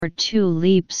or 2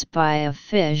 leaps by a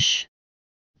fish,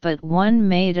 but one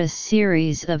made a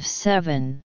series of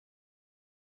 7.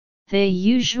 They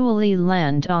usually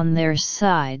land on their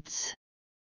sides.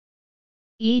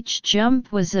 Each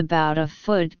jump was about a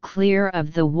foot clear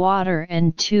of the water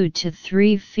and 2 to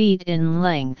 3 feet in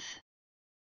length.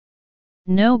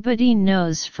 Nobody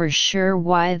knows for sure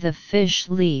why the fish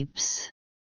leaps.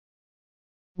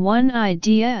 One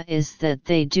idea is that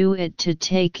they do it to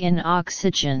take in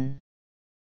oxygen.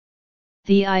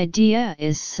 The idea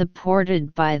is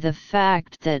supported by the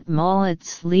fact that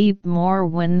mullets leap more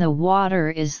when the water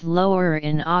is lower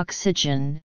in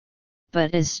oxygen,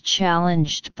 but is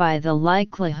challenged by the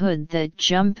likelihood that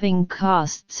jumping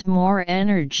costs more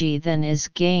energy than is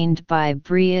gained by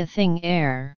breathing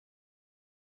air.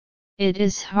 It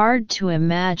is hard to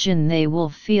imagine they will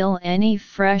feel any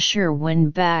fresher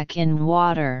when back in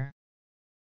water.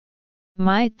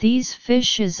 Might these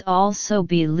fishes also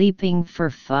be leaping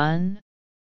for fun?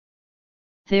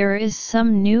 There is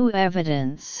some new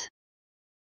evidence.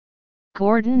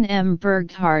 Gordon M.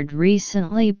 Burghard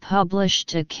recently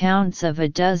published accounts of a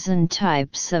dozen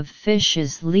types of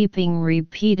fishes leaping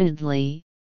repeatedly,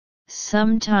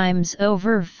 sometimes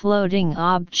over floating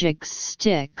objects,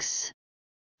 sticks,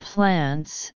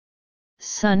 plants,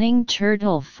 sunning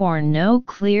turtle for no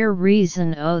clear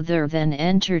reason other than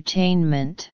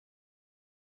entertainment.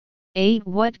 8.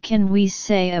 What can we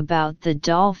say about the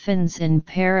dolphins in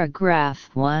paragraph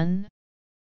 1?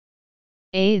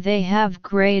 A. They have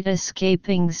great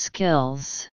escaping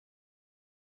skills.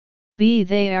 B.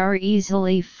 They are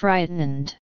easily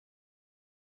frightened.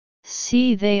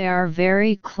 C. They are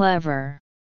very clever.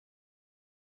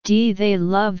 D. They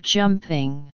love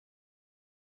jumping.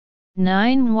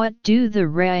 9. What do the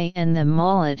ray and the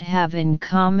mullet have in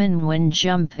common when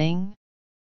jumping?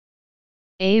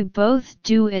 A. Both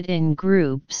do it in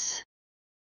groups.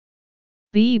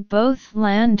 B. Both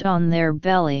land on their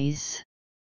bellies.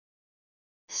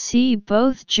 C.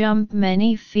 Both jump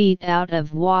many feet out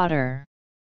of water.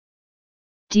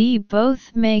 D.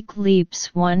 Both make leaps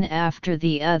one after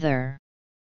the other.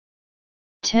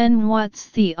 10. What's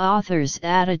the author's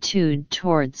attitude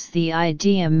towards the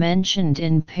idea mentioned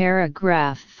in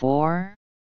paragraph 4?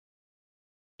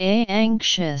 A.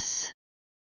 Anxious.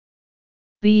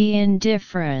 B.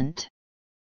 Indifferent.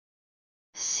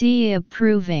 C.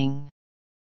 Approving.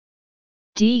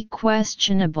 D.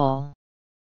 Questionable.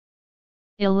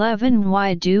 11.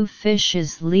 Why do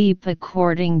fishes leap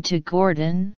according to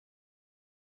Gordon?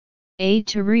 A.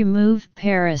 To remove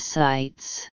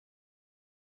parasites.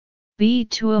 B.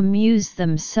 To amuse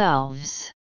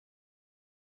themselves.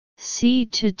 C.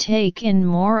 To take in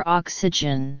more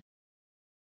oxygen.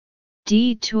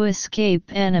 D. To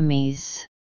escape enemies.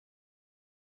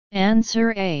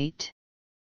 Answer 8.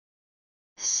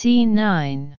 C.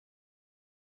 9.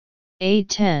 A.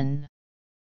 10.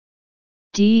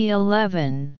 D.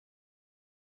 11.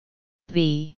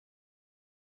 B.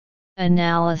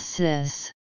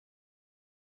 Analysis.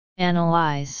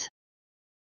 Analyze.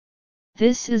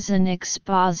 This is an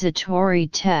expository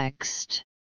text.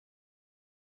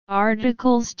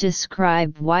 Articles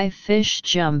describe why fish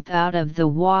jump out of the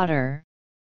water,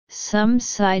 some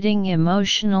citing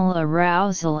emotional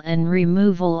arousal and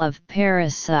removal of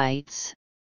parasites,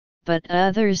 but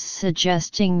others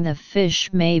suggesting the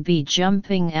fish may be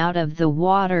jumping out of the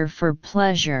water for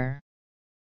pleasure.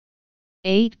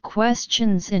 8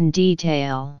 questions in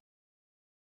detail.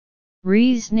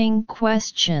 Reasoning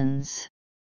questions.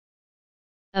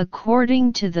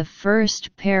 According to the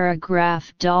first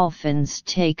paragraph, dolphins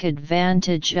take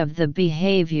advantage of the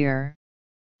behavior,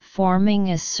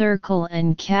 forming a circle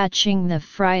and catching the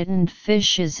frightened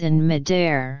fishes in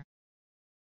midair.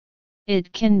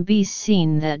 It can be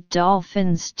seen that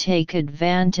dolphins take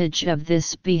advantage of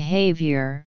this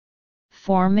behavior,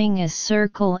 forming a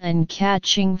circle and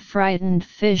catching frightened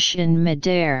fish in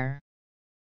midair.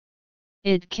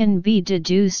 It can be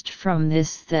deduced from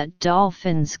this that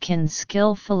dolphins can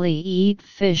skillfully eat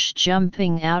fish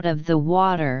jumping out of the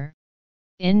water,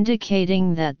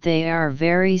 indicating that they are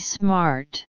very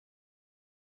smart.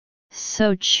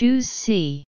 So choose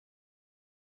C.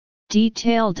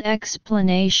 Detailed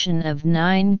explanation of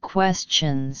 9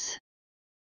 questions.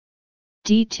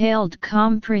 Detailed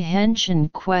comprehension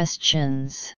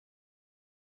questions.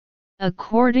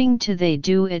 According to they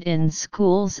do it in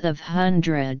schools of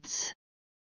hundreds.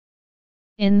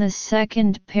 In the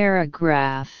second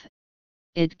paragraph,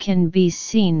 it can be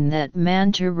seen that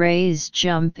manta rays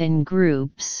jump in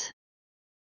groups.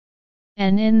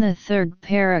 And in the third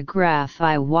paragraph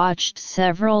I watched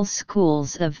several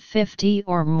schools of 50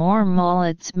 or more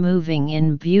mullets moving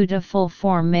in beautiful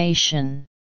formation.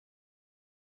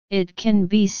 It can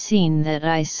be seen that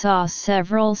I saw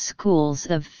several schools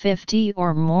of 50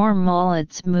 or more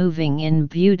mullets moving in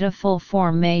beautiful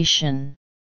formation.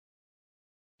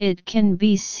 It can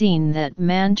be seen that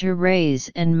manta rays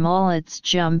and mullets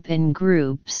jump in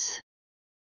groups.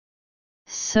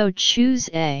 So choose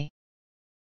A.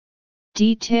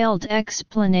 Detailed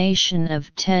explanation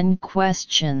of 10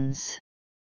 questions.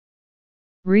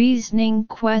 Reasoning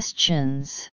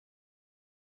questions.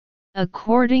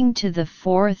 According to the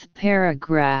fourth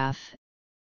paragraph,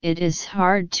 it is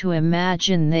hard to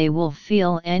imagine they will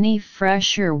feel any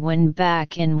fresher when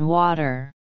back in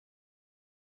water.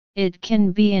 It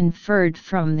can be inferred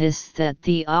from this that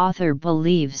the author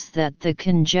believes that the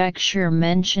conjecture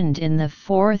mentioned in the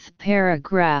fourth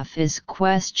paragraph is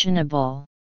questionable.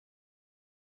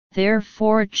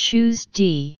 Therefore choose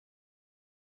D.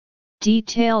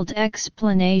 Detailed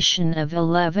explanation of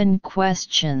 11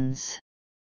 questions.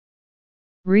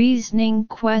 Reasoning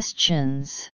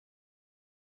questions.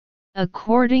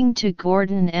 According to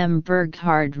Gordon M.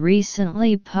 Burghard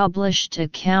recently published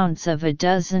accounts of a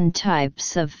dozen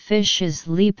types of fishes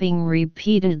leaping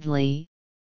repeatedly,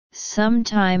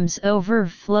 sometimes over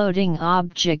floating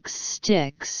objects,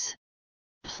 sticks,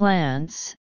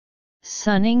 plants,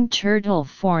 sunning turtle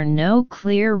for no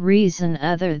clear reason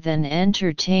other than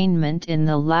entertainment in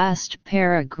the last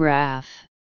paragraph.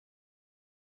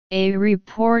 A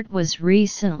report was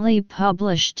recently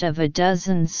published of a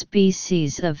dozen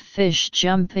species of fish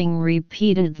jumping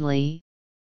repeatedly,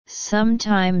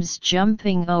 sometimes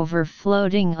jumping over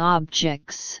floating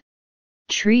objects,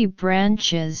 tree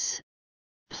branches,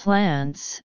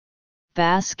 plants,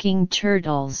 basking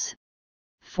turtles,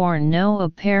 for no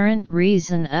apparent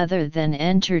reason other than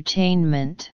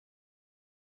entertainment.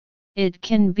 It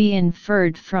can be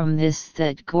inferred from this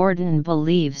that Gordon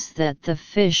believes that the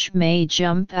fish may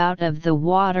jump out of the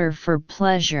water for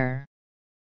pleasure.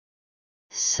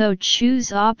 So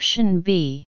choose option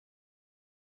B.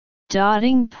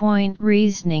 Dotting point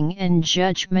reasoning and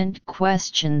judgment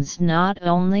questions not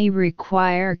only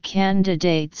require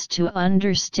candidates to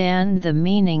understand the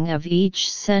meaning of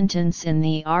each sentence in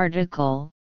the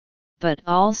article, but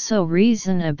also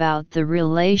reason about the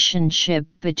relationship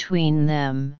between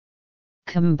them,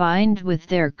 combined with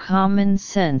their common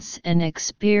sense and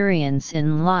experience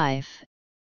in life,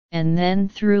 and then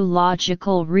through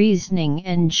logical reasoning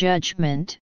and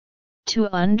judgment, to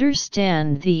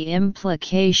understand the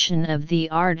implication of the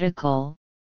article,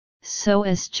 so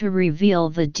as to reveal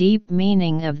the deep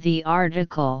meaning of the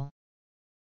article.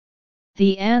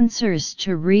 The answers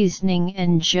to reasoning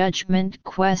and judgment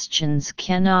questions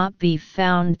cannot be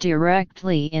found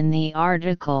directly in the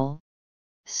article,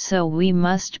 so we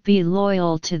must be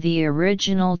loyal to the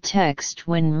original text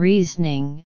when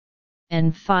reasoning,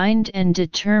 and find and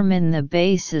determine the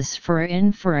basis for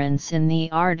inference in the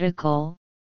article,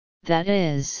 that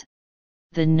is,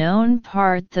 the known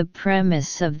part the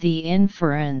premise of the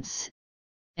inference,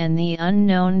 and the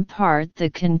unknown part the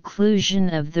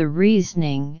conclusion of the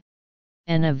reasoning,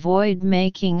 and avoid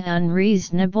making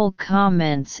unreasonable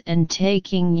comments and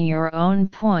taking your own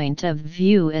point of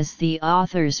view as the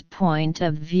author's point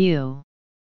of view.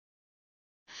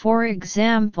 For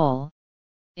example,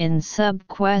 in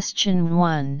sub-question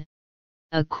 1,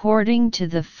 according to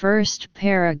the first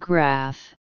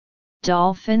paragraph,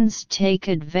 dolphins take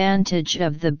advantage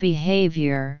of the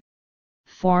behavior,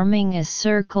 forming a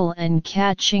circle and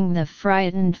catching the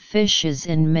frightened fishes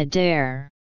in midair.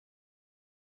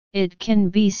 It can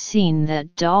be seen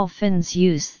that dolphins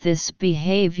use this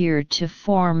behavior to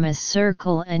form a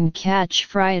circle and catch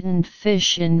frightened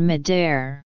fish in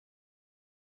midair.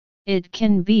 It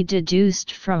can be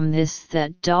deduced from this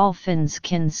that dolphins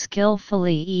can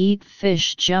skillfully eat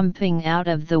fish jumping out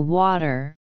of the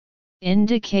water,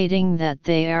 indicating that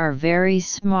they are very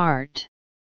smart.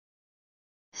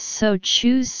 So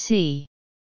choose C.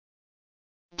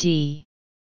 D.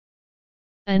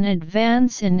 An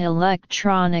advance in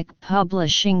electronic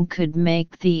publishing could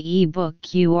make the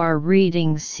e-book you are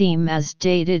reading seem as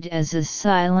dated as a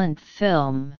silent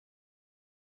film.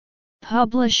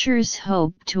 Publishers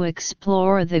hope to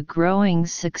explore the growing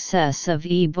success of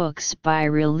e-books by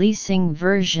releasing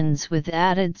versions with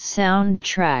added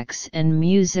soundtracks and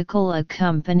musical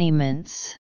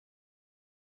accompaniments.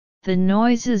 The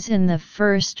noises in the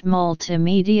first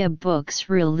multimedia books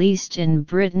released in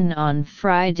Britain on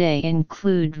Friday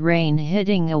include rain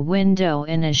hitting a window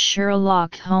in a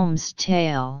Sherlock Holmes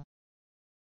tale.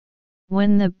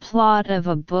 When the plot of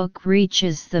a book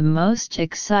reaches the most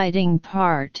exciting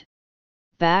part,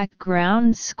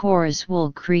 background scores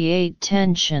will create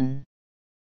tension.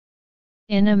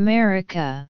 In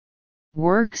America,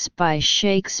 Works by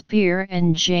Shakespeare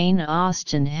and Jane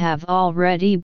Austen have already